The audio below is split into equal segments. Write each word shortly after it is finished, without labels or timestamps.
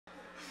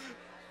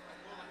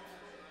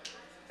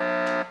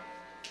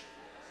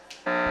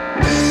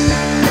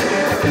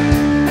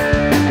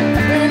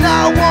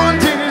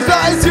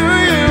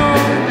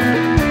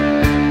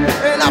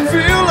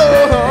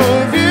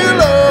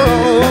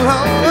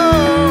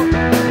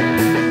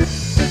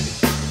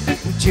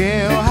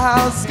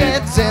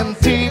gets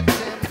empty.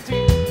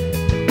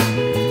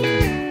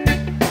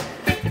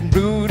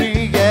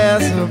 Booty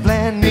gets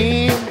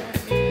plenty.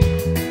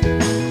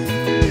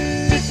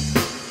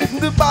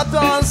 The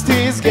button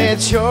sticks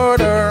get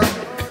shorter.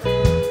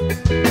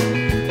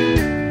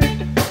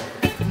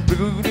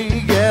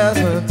 Booty gets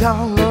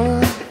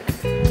 $1.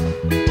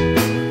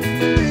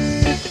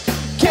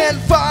 Can't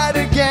fight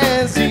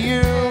against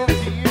you,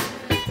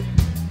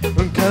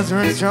 'cause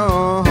we're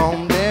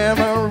strong. Them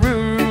are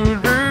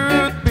rude,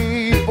 rude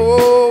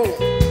people.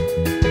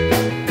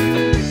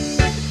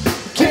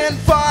 Can't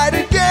fight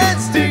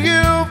against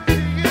you,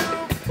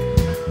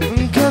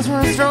 'cause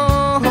we're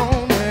strong.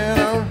 Them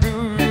are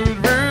rude,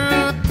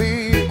 rude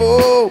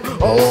people.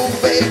 Oh,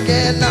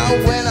 baby, now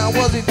when I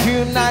was in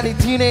June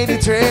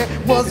 1983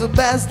 was the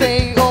best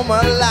day of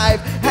my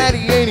life. Had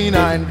the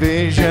 89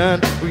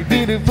 vision. We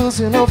didn't fuss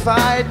in no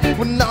fight.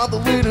 When all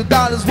the little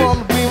daughters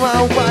wanted to be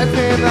my wife,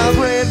 and I was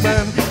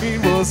Redman. He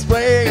was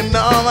playing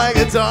on my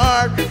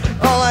guitar,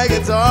 on my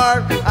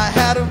guitar. I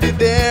had to be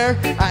there,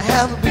 I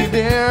had to be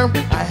there,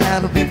 I had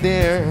to be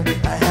there,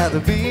 I had to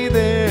be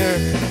there.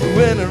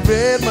 When a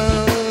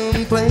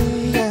Redman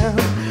plays,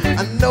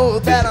 I know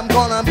that I'm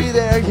gonna be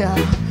there, yeah.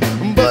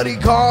 Buddy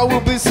Carl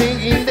will be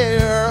singing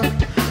there,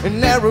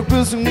 and every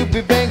person will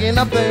be banging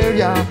up there,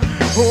 yeah.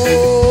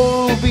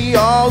 Oh, we'll be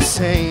all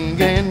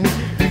singing,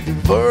 with the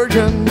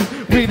virgin,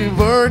 reggae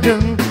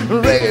virgin,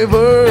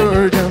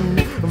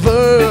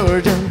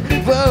 virgin,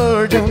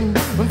 virgin,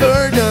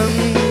 virgin.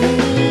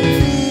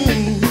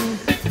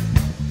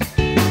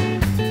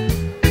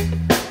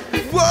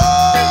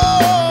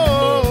 Whoa.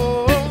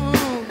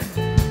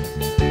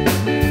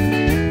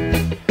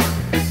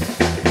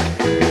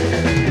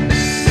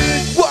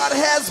 What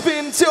has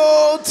been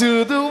told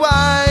to the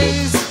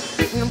wise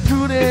and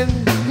prudent,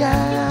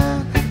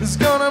 yeah, is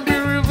gonna be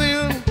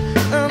revealed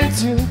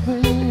unto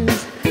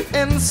peace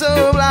and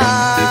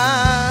sublime.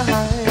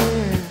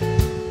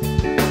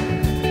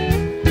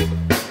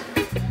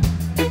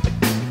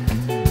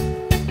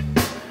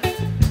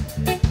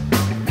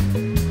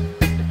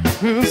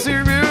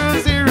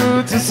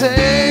 Zero to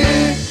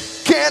say,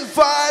 can't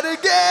fight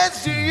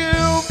against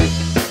you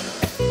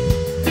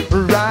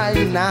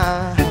right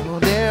now.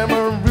 Them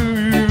are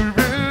rude,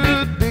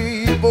 rude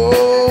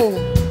people.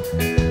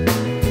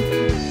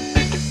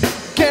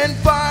 Can't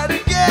fight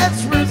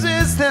against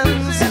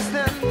resistance.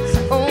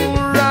 Oh,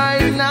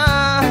 right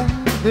now,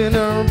 them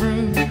are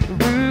rude,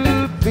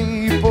 rude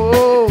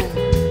people.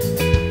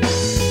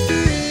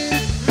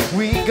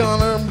 We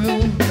gonna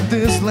move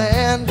this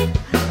land.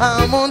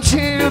 I'm on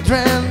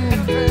children.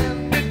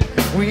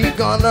 We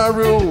gonna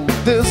rule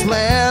this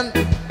land.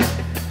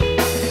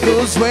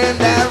 'Cause when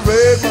that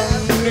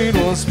Redman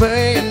was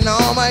playing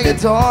on my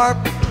guitar,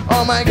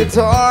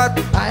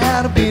 I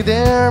had to be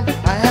there,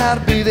 I had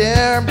to be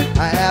there,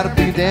 I had to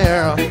be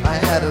there, I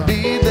had to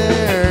be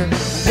there.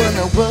 When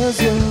I was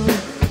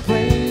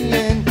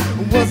playing,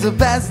 it was the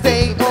best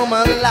day of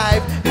my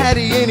life. Had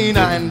the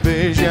 89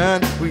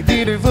 vision. We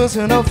did it fuss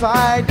in a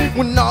fight.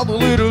 When all the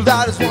little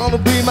daughters wanna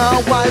be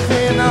my wife,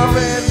 and I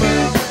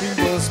Redman, he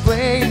was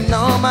playing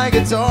on my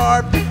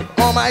guitar,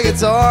 on my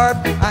guitar.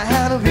 I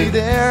had to be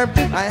there,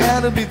 I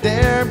had to be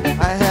there,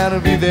 I had to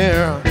be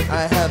there,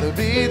 I had to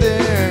be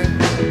there.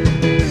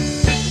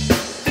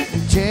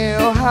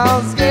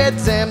 Jailhouse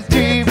gets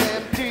empty.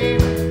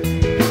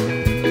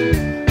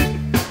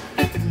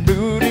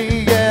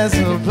 Booty gets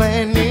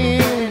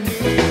plenty.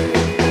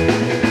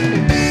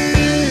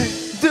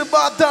 The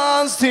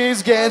button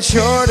sticks get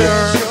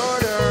shorter.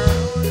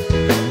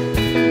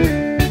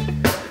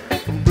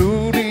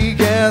 Booty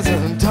gets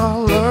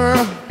taller.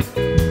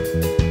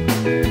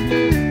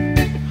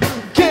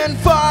 Can't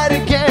fight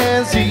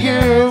against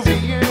you,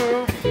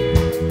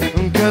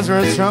 'cause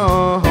we're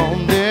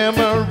strong. Them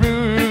are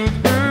rude,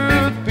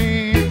 rude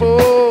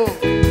people.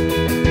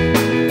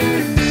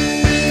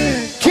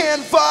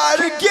 Can't fight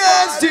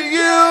against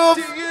you,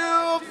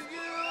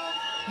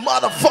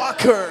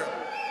 motherfucker.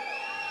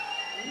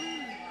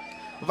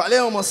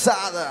 Valeu,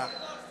 moçada.